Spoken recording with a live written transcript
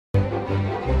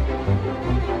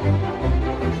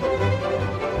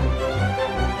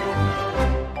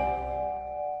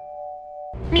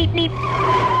Hey,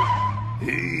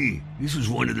 this was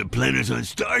one of the planets on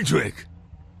Star Trek.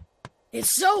 It's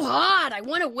so hot, I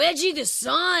want to wedgie the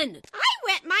sun. I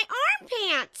wet my arm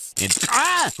pants.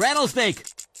 Rattlesnake!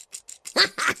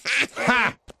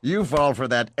 Ha! You fall for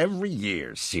that every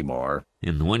year, Seymour.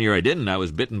 In the one year I didn't, I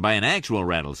was bitten by an actual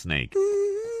rattlesnake.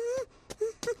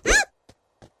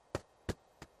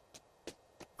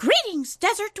 Greetings,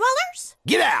 desert dwellers.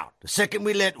 Get out the second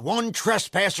we let one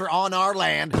trespasser on our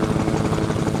land.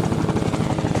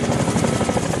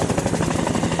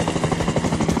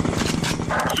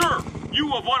 Sir, you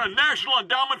have won a National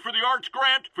Endowment for the Arts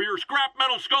grant for your scrap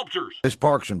metal sculptures. This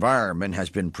park's environment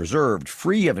has been preserved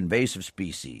free of invasive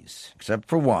species, except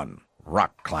for one,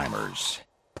 rock climbers.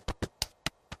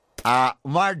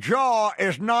 My jaw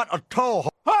is not a toe.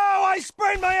 Oh, I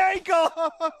sprained my ankle!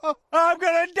 I'm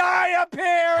gonna die up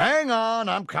here! Hang on,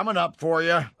 I'm coming up for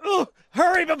you.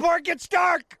 Hurry before it gets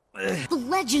dark! The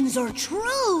legends are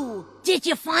true. Did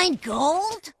you find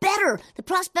gold? Better, the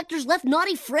prospectors left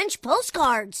naughty French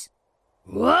postcards.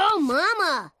 Whoa,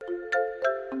 mama!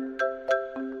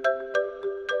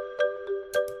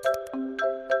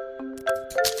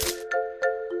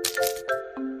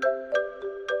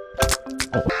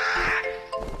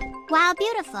 While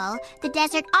beautiful, the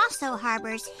desert also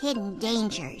harbors hidden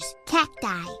dangers.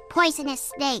 Cacti,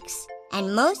 poisonous snakes,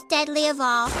 and most deadly of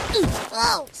all,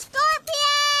 scorpions!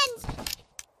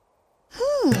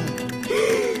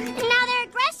 Now they're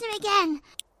aggressive again.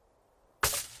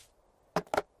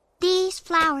 These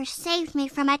flowers saved me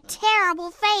from a terrible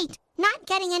fate, not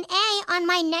getting an A on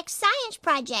my next science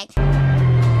project.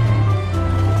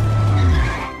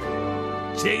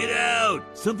 Check it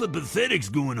out. Something pathetic's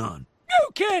going on.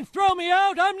 You can't throw me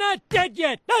out! I'm not dead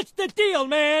yet! That's the deal,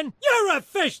 man! You're a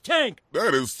fish tank!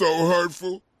 That is so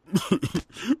hurtful.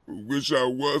 Wish I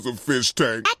was a fish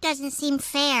tank. That doesn't seem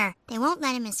fair. They won't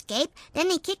let him escape, then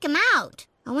they kick him out.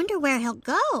 I wonder where he'll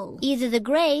go. Either the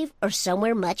grave or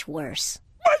somewhere much worse.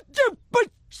 But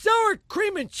sour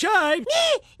cream and chive...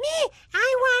 I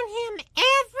want him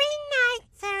every night,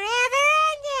 forever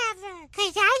and ever,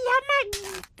 'cause I love my...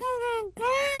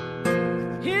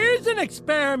 Here's an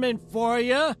experiment for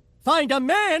you. Find a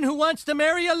man who wants to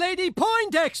marry a Lady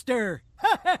Poindexter.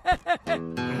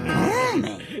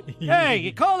 Hey,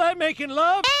 you call that making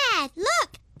love? Dad,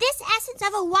 look! This essence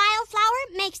of a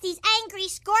wildflower makes these angry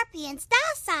scorpions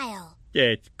docile.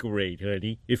 That's great,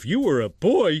 honey. If you were a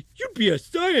boy, you'd be a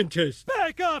scientist.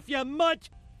 Back off, you mutt!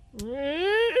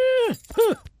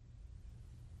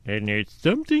 And there's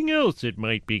something else it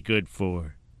might be good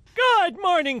for. Good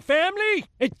morning, family!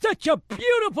 It's such a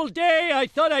beautiful day, I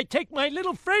thought I'd take my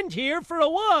little friend here for a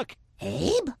walk.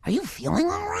 Abe, are you feeling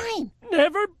all right?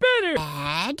 Never better!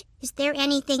 Dad, is there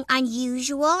anything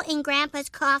unusual in Grandpa's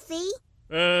coffee?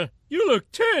 You look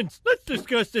tense. Let's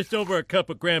discuss this over a cup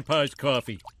of Grandpa's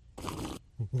coffee.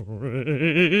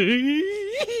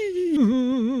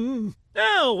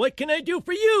 Now, what can I do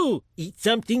for you? Eat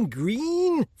something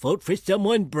green? Vote for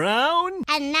someone brown?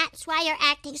 And that's why you're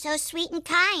acting so sweet and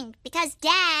kind, because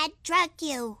Dad drugged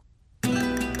you.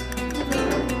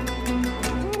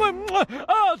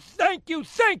 Oh, thank you,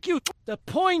 thank you. The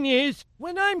point is,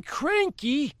 when I'm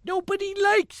cranky, nobody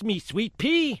likes me, Sweet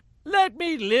Pea. Let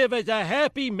me live as a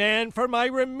happy man for my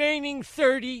remaining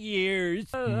 30 years.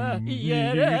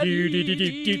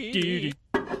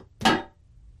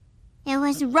 It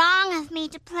was wrong of me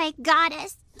to play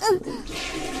goddess.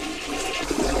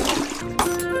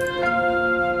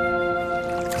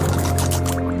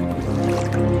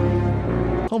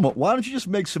 Homer, why don't you just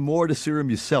make some more of the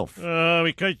serum yourself?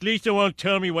 Because Lisa won't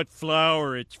tell me what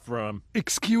flower it's from.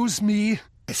 Excuse me,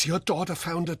 has your daughter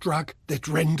found a drug that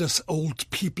renders old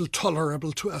people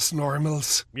tolerable to us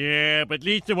normals? Yeah, but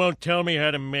Lisa won't tell me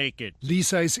how to make it.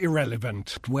 Lisa is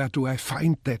irrelevant. Where do I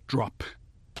find that drop?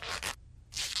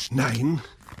 9,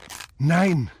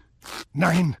 9,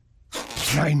 9,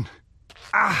 9.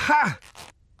 Aha!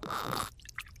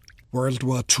 World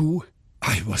War II?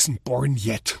 I wasn't born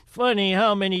yet. Funny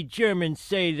how many Germans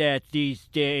say that these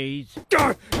days.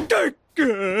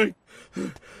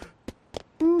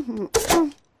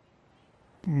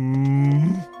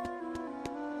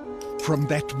 From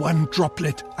that one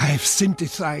droplet, I've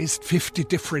synthesized 50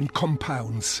 different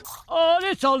compounds. Oh,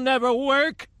 this'll never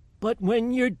work. But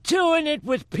when you're doing it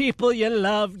with people you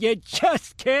love, you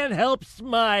just can't help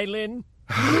smiling.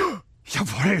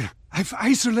 Jawohl, I've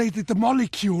isolated the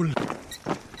molecule.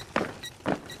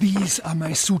 These are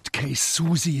my suitcase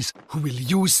Susies who will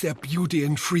use their beauty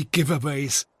and free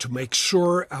giveaways to make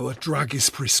sure our drug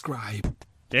is prescribed.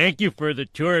 Thank you for the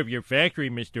tour of your factory,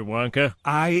 Mr. Wonka.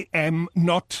 I am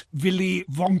not Willy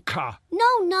Wonka.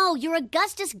 No, you're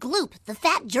Augustus Gloop, the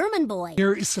fat German boy.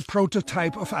 Here is a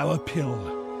prototype of our pill.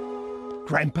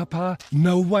 Grandpapa,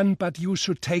 no one but you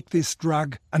should take this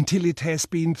drug until it has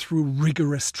been through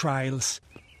rigorous trials.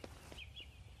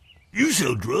 You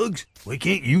sell drugs? Why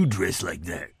can't you dress like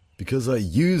that? Because I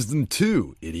use them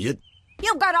too, idiot.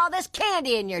 You've got all this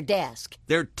candy in your desk.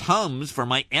 They're Tums for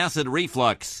my acid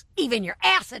reflux. Even your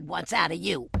acid wants out of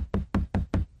you.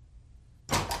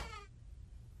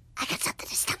 I got something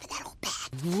to stop that old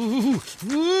bag.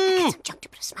 I got some junk to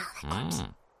put a smile on that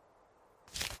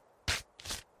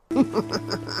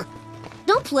corpse.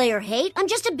 Don't play or hate. I'm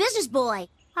just a business boy.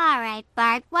 All right,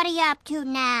 Bart, what are you up to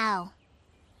now?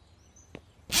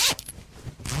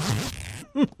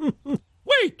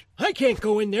 Wait! I can't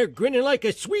go in there grinning like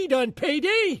a Swede on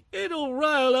payday. It'll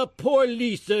rile up poor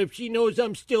Lisa if she knows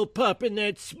I'm still popping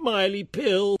that smiley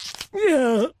pill.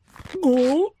 Yeah.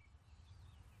 Oh.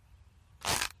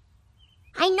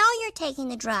 I know you're taking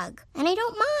the drug, and I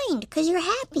don't mind, because you're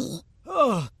happy.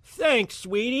 Oh, thanks,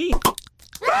 sweetie.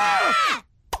 Ah!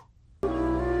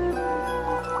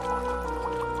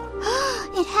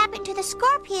 It happened to the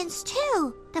scorpions,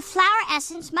 too. The flower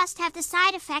essence must have the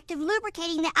side effect of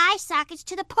lubricating the eye sockets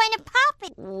to the point of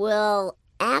popping. Well,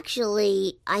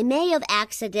 actually, I may have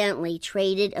accidentally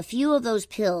traded a few of those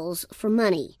pills for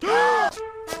money.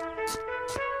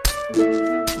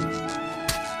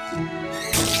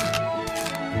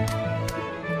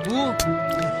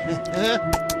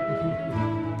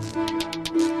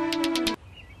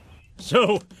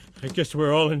 So, I guess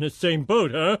we're all in the same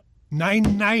boat, huh?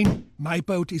 9-9. My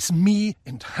boat is me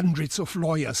and hundreds of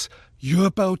lawyers.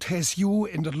 Your boat has you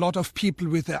and a lot of people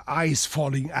with their eyes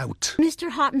falling out. Mr.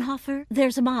 Hottenhoffer,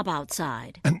 there's a mob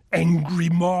outside. An angry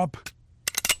mob?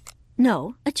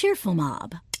 No, a cheerful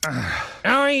mob.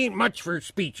 I ain't much for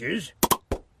speeches.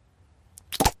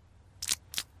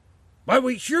 But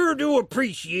we sure do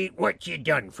appreciate what you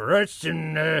done for us,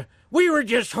 and we were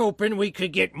just hoping we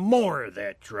could get more of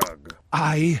that drug.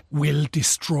 I will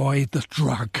destroy the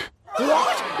drug.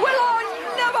 What? Will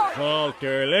I never?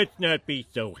 Walter, let's not be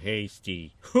so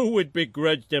hasty. Who would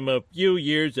begrudge them a few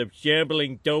years of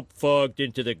shambling dope fogged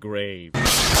into the grave?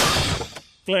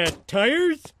 Flat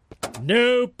tires?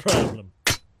 No problem.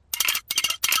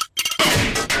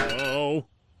 Oh.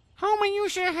 Homie,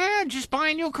 use your head. Just buy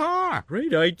a new car.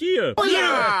 Great idea. Oh,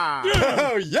 yeah.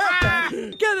 Oh, yeah.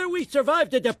 Together we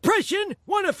survived a depression,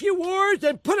 won a few wars,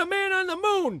 and put a man on the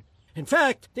moon. In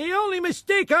fact, the only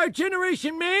mistake our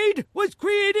generation made was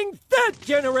creating that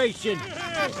generation.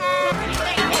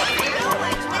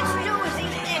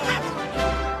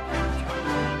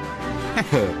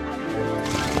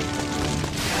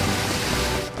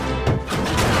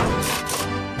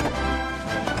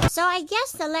 So I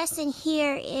guess the lesson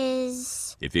here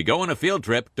is... If you go on a field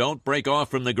trip, don't break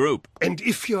off from the group. And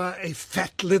if you're a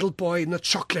fat little boy in a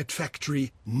chocolate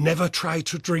factory, never try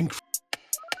to drink...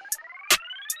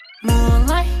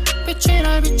 Moonlight, 빛이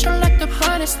날 비춰 like the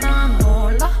brightest star.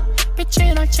 몰라,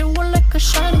 빛이 날 채워 like a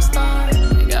shining star.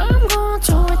 내가 I'm going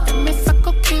to it, then me fuck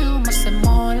up you. 맛을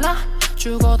몰라,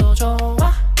 죽어도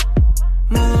좋아.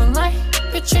 Moonlight,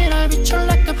 빛이 날 비춰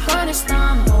like the brightest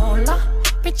star. 몰라,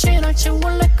 빛이 날 채워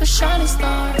like a shining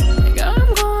star. 내가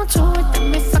I'm going to it, then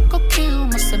me fuck up you.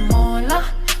 맛을 몰라,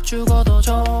 죽어도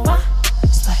좋아.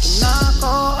 When I go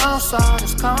outside,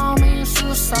 just call me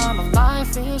suicide. My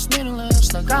life is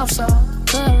meaningless, like outside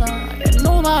the light. And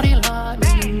nobody like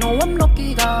me, you know I'm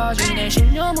lucky. 가지 내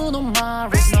신념은 on my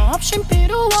wrist. 너 없인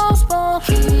필요 없어.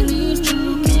 힘이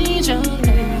죽기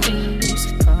전에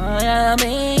있을까야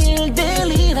매일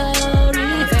daily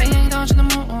diary. 뱅 터지는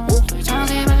모험, 또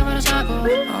자세히 말해봐라 자꾸.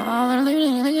 날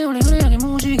리리리리리리리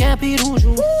무지개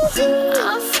비루주.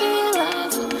 I feel like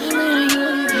the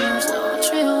universe 너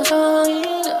채워져 있는.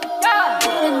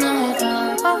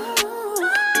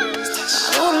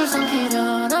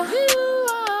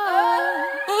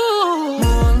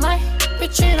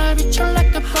 빛이 날 비춰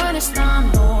like the brightest star.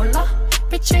 몰라,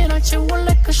 빛이 날 채워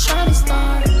like a shining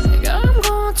star. 내가 I'm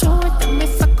going to it, then me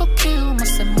fuck up you.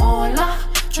 맛을 몰라,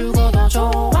 죽어도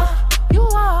좋아. You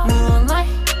are moonlight,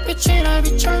 빛이 날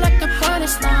비춰 like the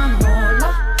brightest star.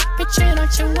 몰라, 빛이 날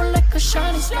채워 like a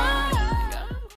shining star.